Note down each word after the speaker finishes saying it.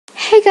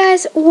Hey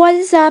guys, what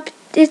is up?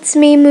 It's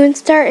me,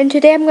 Moonstar, and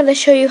today I'm going to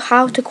show you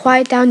how to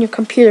quiet down your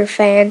computer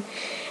fan.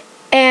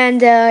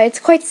 And it's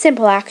quite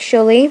simple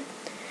actually.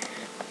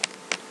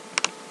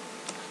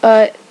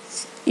 You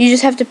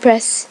just have to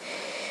press,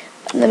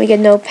 let me get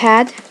a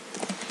notepad.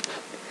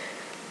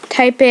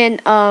 Type in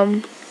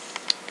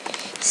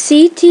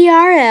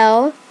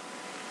CTRL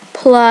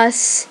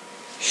plus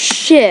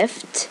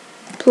Shift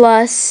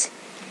plus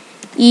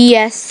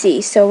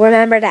ESC. So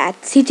remember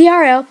that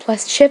CTRL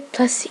plus Shift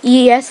plus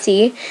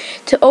ESC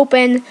to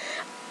open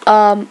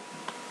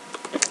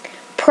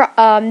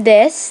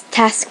this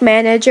task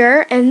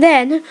manager, and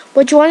then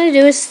what you want to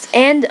do is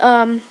end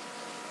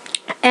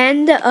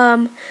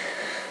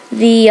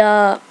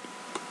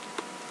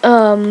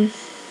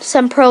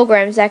some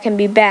programs that can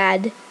be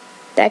bad,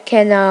 that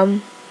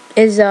can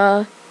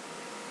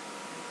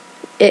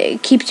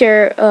it keeps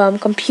your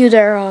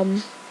computer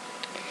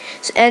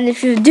and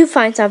if you do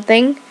find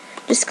something,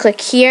 just click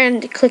here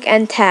and click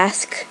end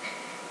task.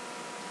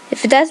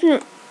 If it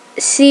doesn't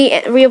see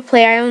real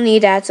player, I don't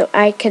need that, so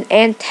I can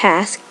end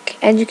task,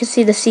 and you can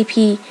see the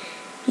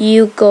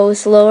CPU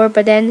goes lower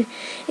but then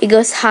it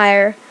goes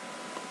higher.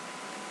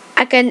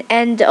 I can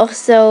end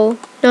also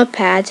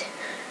notepad,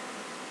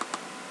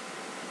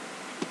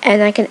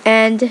 and I can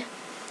end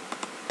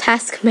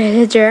task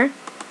manager.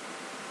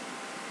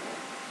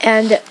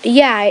 And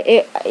yeah,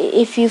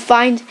 if you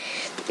find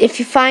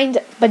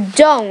but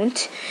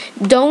don't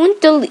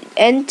delete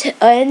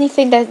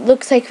anything that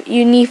looks like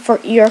you need for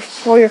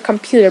your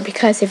computer,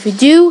 because if you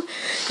do,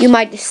 you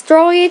might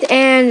destroy it,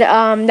 and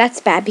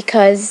that's bad,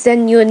 because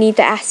then you need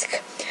to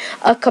ask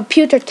a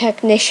computer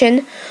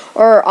technician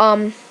or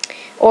I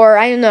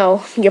don't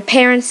know, your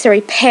parents to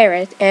repair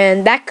it,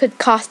 and that could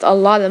cost a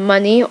lot of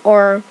money,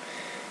 or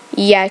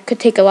yeah, it could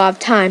take a lot of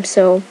time.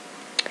 So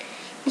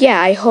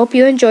yeah, I hope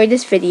you enjoyed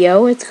this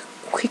video. It's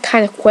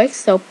kind of quick,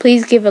 so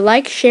please give a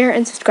like, share,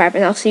 and subscribe,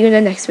 and I'll see you in the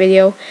next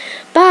video.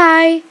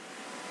 Bye!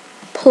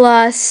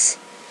 Plus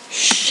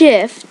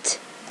Shift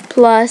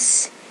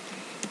plus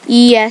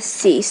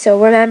ESC. So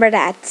remember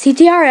that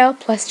CTRL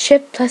plus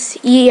Shift plus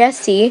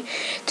ESC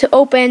to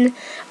open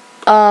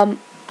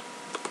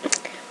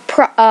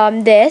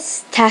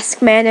this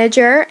task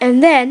manager,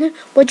 and then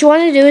what you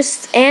want to do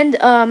is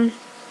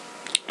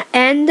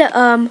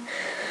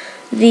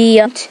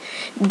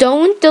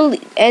don't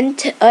delete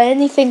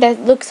anything that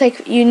looks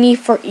like you need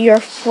for your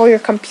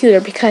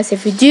computer, because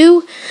if you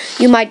do,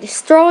 you might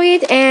destroy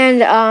it,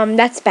 and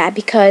that's bad,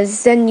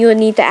 because then you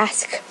need to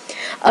ask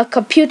a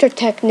computer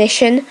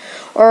technician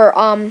or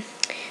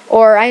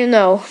I don't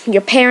know,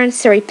 your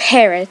parents to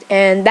repair it,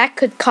 and that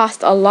could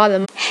cost a lot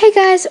of money. Hey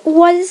guys,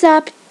 what is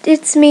up?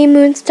 It's me,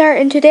 Moonstar,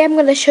 and today I'm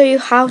going to show you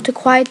how to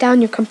quiet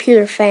down your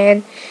computer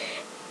fan.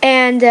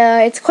 And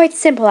it's quite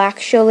simple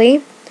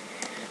actually.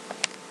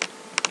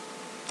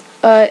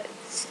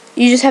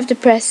 You just have to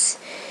press,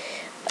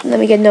 let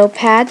me get a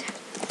notepad.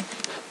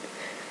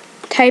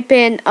 Type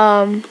in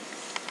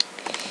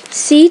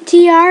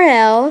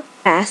CTRL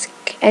task,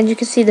 and you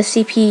can see the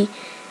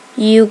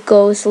CPU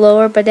goes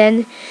lower but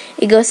then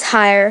it goes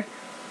higher.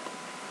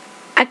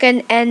 I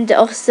can end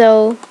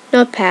also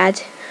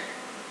notepad,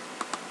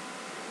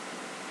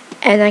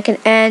 and I can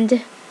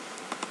end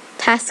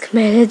task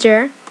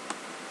manager.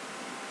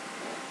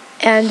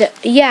 And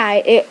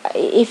yeah,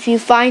 if you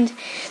find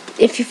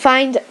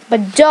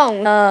but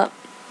don't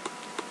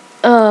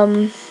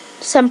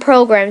some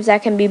programs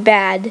that can be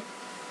bad,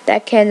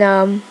 that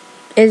can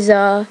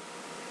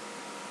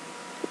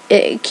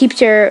it keeps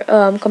your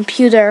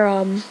computer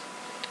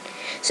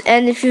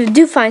and if you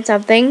do find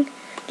something,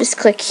 just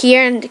click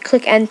here and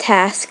click end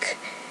task.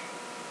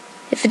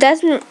 If it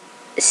doesn't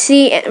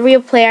see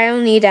real player, I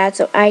don't need that,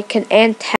 so I can end task.